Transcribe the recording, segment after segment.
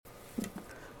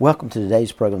Welcome to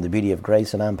today's program, The Beauty of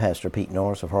Grace, and I'm Pastor Pete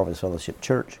Norris of Harvest Fellowship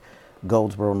Church,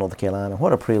 Goldsboro, North Carolina.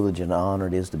 What a privilege and honor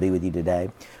it is to be with you today.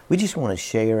 We just want to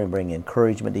share and bring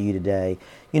encouragement to you today.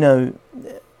 You know,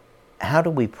 how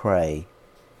do we pray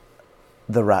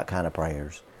the right kind of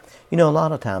prayers? You know, a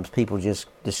lot of times people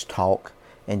just talk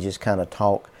and just kind of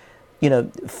talk. You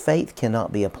know, faith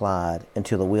cannot be applied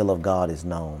until the will of God is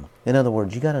known. In other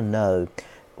words, you got to know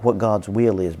what God's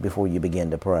will is before you begin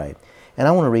to pray. And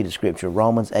I want to read a scripture,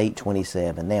 Romans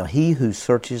 8:27. Now, he who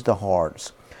searches the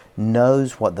hearts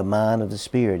knows what the mind of the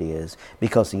Spirit is,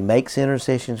 because he makes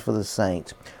intercessions for the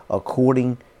saints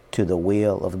according to the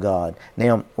will of God.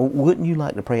 Now, wouldn't you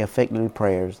like to pray effective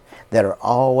prayers that are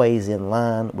always in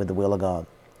line with the will of God?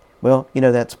 Well, you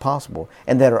know, that's possible.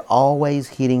 And that are always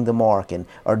hitting the mark and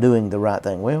are doing the right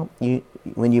thing. Well,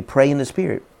 when you pray in the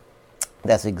Spirit,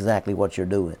 that's exactly what you're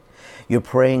doing. You're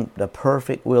praying the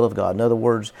perfect will of God. In other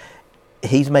words,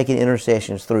 He's making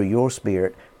intercessions through your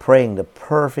spirit, praying the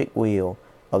perfect will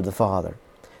of the Father.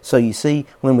 So you see,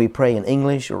 when we pray in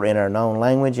English or in our known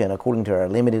language and according to our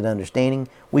limited understanding,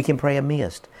 we can pray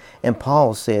amiss. And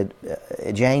Paul said,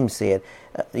 James said,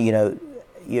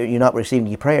 you're not receiving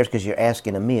your prayers because you're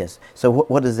asking amiss. So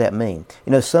what does that mean?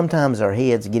 You know, sometimes our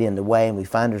heads get in the way and we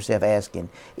find ourselves asking,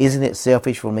 isn't it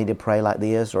selfish for me to pray like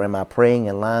this? Or am I praying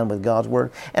in line with God's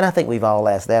Word? And I think we've all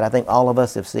asked that. I think all of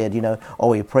us have said, you know, are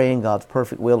we praying God's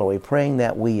perfect will? Are we praying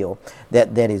that will?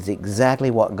 That is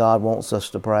exactly what God wants us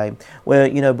to pray. Well,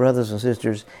 you know, brothers and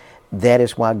sisters, that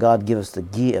is why God gives us the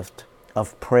gift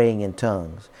of praying in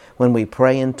tongues. When we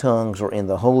pray in tongues or in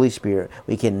the Holy Spirit,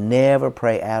 we can never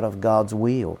pray out of God's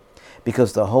will,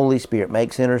 because the Holy Spirit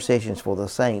makes intercessions for the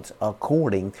saints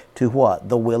according to what?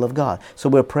 The will of God. So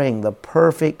we're praying the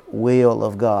perfect will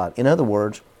of God. In other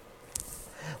words,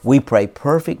 we pray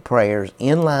perfect prayers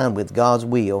in line with God's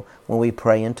will when we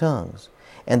pray in tongues.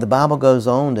 And the Bible goes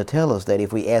on to tell us that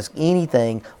if we ask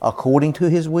anything according to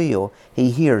His will, He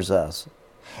hears us.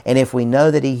 And if we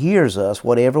know that He hears us,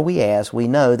 whatever we ask, we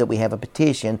know that we have a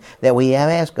petition that we have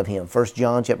asked of Him. 1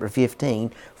 John chapter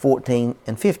 15, 14,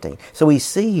 and 15. So we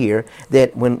see here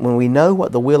that when we know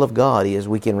what the will of God is,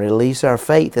 we can release our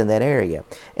faith in that area.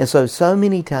 And so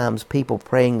many times people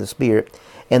praying the Spirit,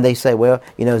 and they say, well,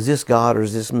 you know, is this God or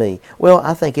is this me? Well,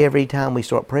 I think every time we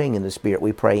start praying in the Spirit,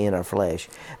 we pray in our flesh.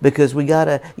 Because we got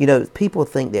to, you know, people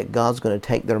think that God's going to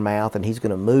take their mouth and He's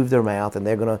going to move their mouth and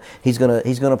He's going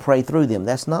to pray through them.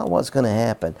 That's not what's going to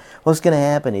happen. What's going to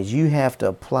happen is you have to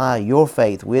apply your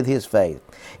faith with His faith.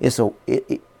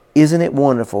 Isn't it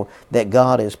wonderful that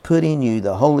God has put in you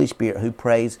the Holy Spirit who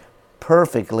prays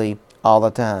perfectly all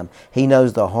the time? He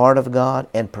knows the heart of God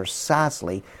and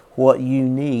precisely what you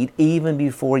need even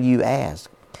before you ask.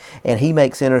 And He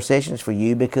makes intercessions for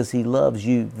you because He loves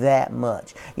you that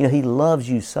much. You know, He loves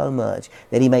you so much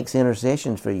that He makes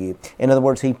intercessions for you. In other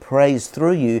words, He prays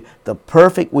through you the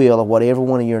perfect will of whatever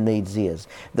one of your needs is.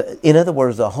 In other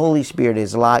words, the Holy Spirit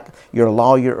is like your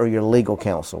lawyer or your legal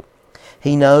counsel.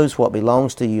 He knows what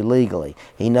belongs to you legally.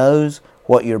 He knows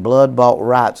what your blood-bought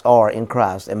rights are in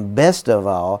Christ. And best of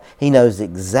all, He knows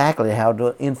exactly how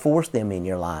to enforce them in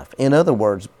your life. In other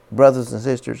words, brothers and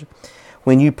sisters,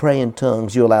 when you pray in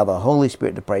tongues, you allow the Holy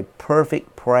Spirit to pray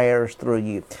perfect prayers through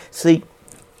you. See,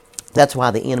 that's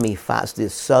why the enemy fights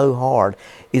this so hard,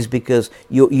 is because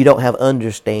you don't have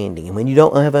understanding. And when you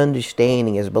don't have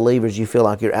understanding as believers, you feel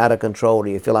like you're out of control, or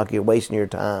you feel like you're wasting your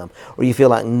time, or you feel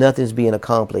like nothing's being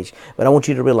accomplished. But I want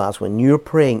you to realize when you're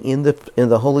praying in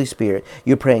the Holy Spirit,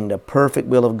 you're praying the perfect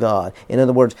will of God. In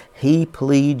other words, He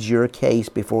pleads your case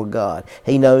before God.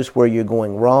 He knows where you're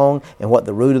going wrong and what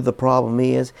the root of the problem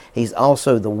is. He's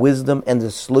also the wisdom and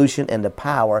the solution and the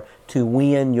power to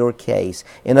win your case.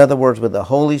 In other words, with the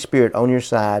Holy Spirit on your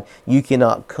side, you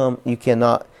cannot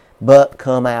but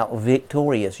come out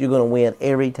victorious. You're going to win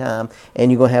every time, and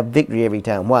you're going to have victory every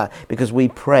time. Why? Because we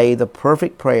pray the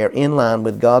perfect prayer in line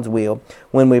with God's will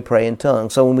when we pray in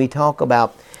tongues. So when we talk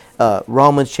about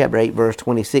Romans chapter 8, verse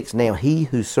 26, now He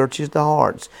who searches the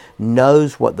hearts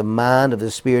knows what the mind of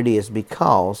the Spirit is,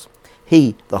 because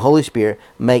He, the Holy Spirit,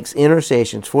 makes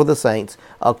intercessions for the saints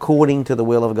according to the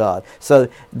will of God. So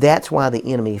that's why the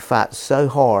enemy fights so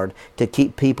hard to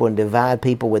keep people and divide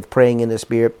people with praying in the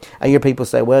Spirit. I hear people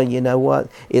say, well, you know what?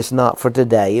 It's not for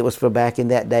today. It was for back in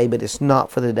that day, but it's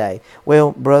not for today.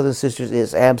 Well, brothers and sisters,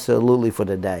 it's absolutely for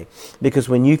today. Because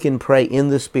when you can pray in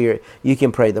the Spirit, you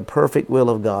can pray the perfect will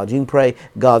of God. You can pray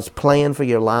God's plan for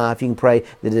your life. You can pray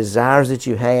the desires that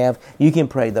you have. You can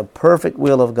pray the perfect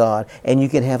will of God, and you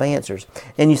can have answers.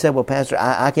 answers. And you say, well, Pastor,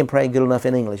 I can pray good enough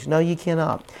in English. No, you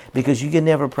cannot, because you can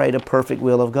never pray the perfect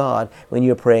will of God when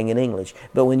you're praying in English.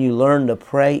 But when you learn to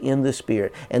pray in the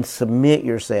Spirit and submit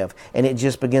yourself, and it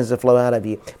just begins to flow out of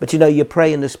you. But you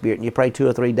pray in the Spirit, and you pray 2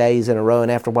 or 3 days in a row,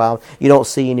 and after a while, you don't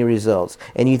see any results.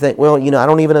 And you think, well, I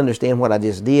don't even understand what I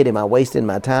just did. Am I wasting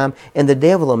my time? And the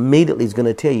devil immediately is going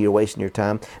to tell you you're wasting your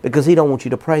time, because he don't want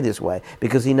you to pray this way.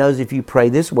 Because he knows if you pray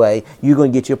this way, you're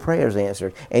going to get your prayers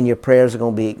answered, and your prayers are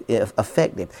going to be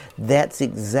effective. That's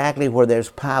exactly where there's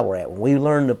power at. When we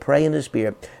learn to pray in the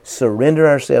Spirit, surrender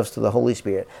ourselves to the Holy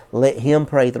Spirit, let Him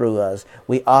pray through us,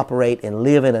 we operate and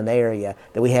live in an area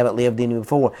that we haven't lived in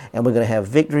before, and we're going to have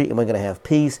victory, and we're going to have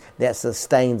peace that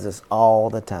sustains us all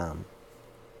the time.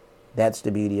 That's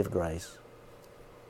the beauty of grace.